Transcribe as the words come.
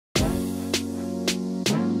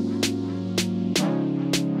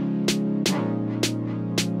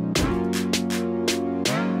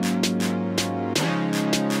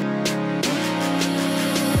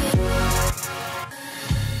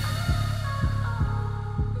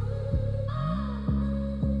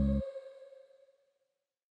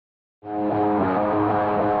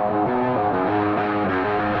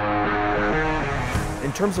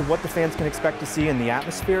terms of what the fans can expect to see in the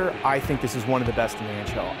atmosphere, I think this is one of the best in the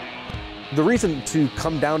NHL. The reason to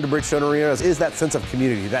come down to Bridgestone Arena is that sense of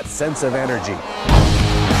community, that sense of energy.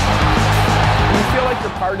 You feel like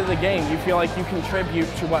you're part of the game. You feel like you contribute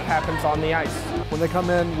to what happens on the ice. When they come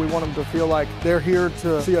in, we want them to feel like they're here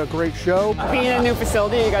to see a great show. Being in a new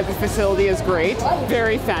facility, you guys' facility is great.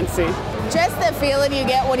 Very fancy. Just the feeling you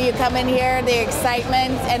get when you come in here, the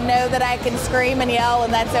excitement, and know that I can scream and yell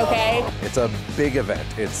and that's okay. It's a big event.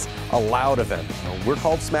 It's a loud event. We're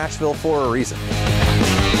called Smashville for a reason.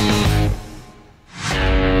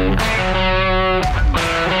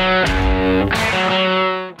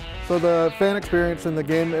 So the fan experience and the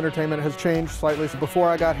game entertainment has changed slightly. So before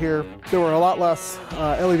I got here, there were a lot less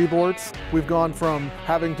LED boards. We've gone from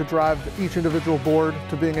having to drive each individual board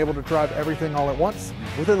to being able to drive everything all at once.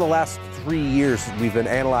 Within the last 3 years, we've been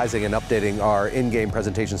analyzing and updating our in-game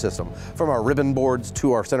presentation system, from our ribbon boards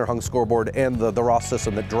to our center hung scoreboard and the Ross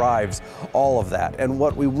system that drives all of that. And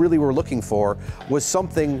what we really were looking for was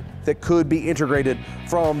something that could be integrated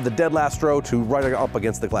from the dead last row to right up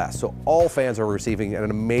against the glass. So all fans are receiving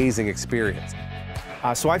an amazing experience.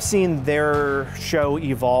 So I've seen their show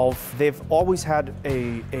evolve. They've always had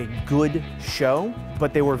a good show,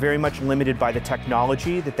 but they were very much limited by the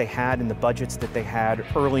technology that they had and the budgets that they had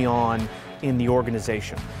early on in the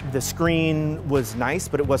organization. The screen was nice,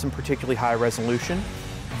 but it wasn't particularly high resolution.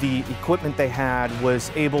 The equipment they had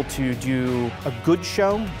was able to do a good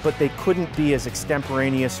show, but they couldn't be as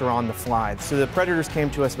extemporaneous or on the fly. So the Predators came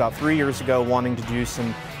to us about 3 years ago wanting to do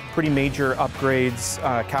some pretty major upgrades,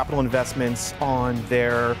 capital investments on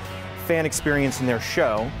their fan experience in their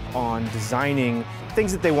show, on designing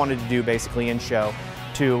things that they wanted to do basically in show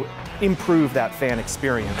to improve that fan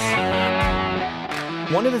experience.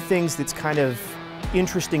 One of the things that's kind of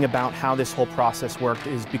interesting about how this whole process worked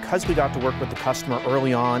is because we got to work with the customer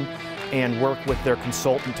early on and work with their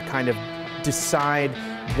consultant to kind of decide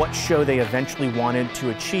what show they eventually wanted to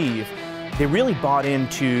achieve, they really bought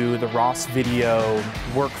into the Ross video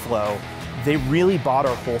workflow. They really bought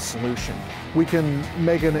our whole solution. We can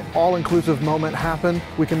make an all-inclusive moment happen.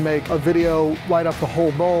 We can make a video light up the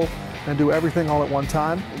whole bowl and do everything all at one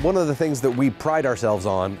time. One of the things that we pride ourselves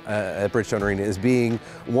on at Bridgestone Arena is being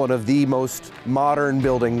one of the most modern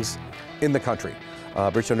buildings in the country.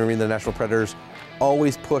 Bridgestone Arena, the Nashville Predators,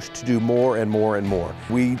 always push to do more and more and more.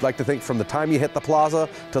 We like to think from the time you hit the plaza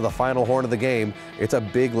to the final horn of the game, it's a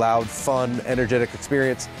big, loud, fun, energetic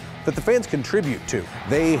experience that the fans contribute to.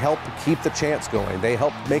 They help keep the chants going. They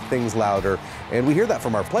help make things louder. And we hear that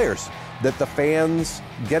from our players, that the fans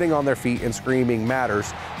getting on their feet and screaming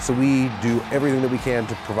matters. So we do everything that we can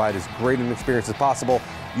to provide as great an experience as possible.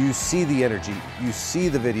 You see the energy, you see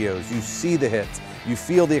the videos, you see the hits, you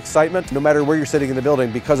feel the excitement no matter where you're sitting in the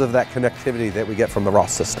building because of that connectivity that we get from the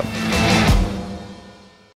Ross system.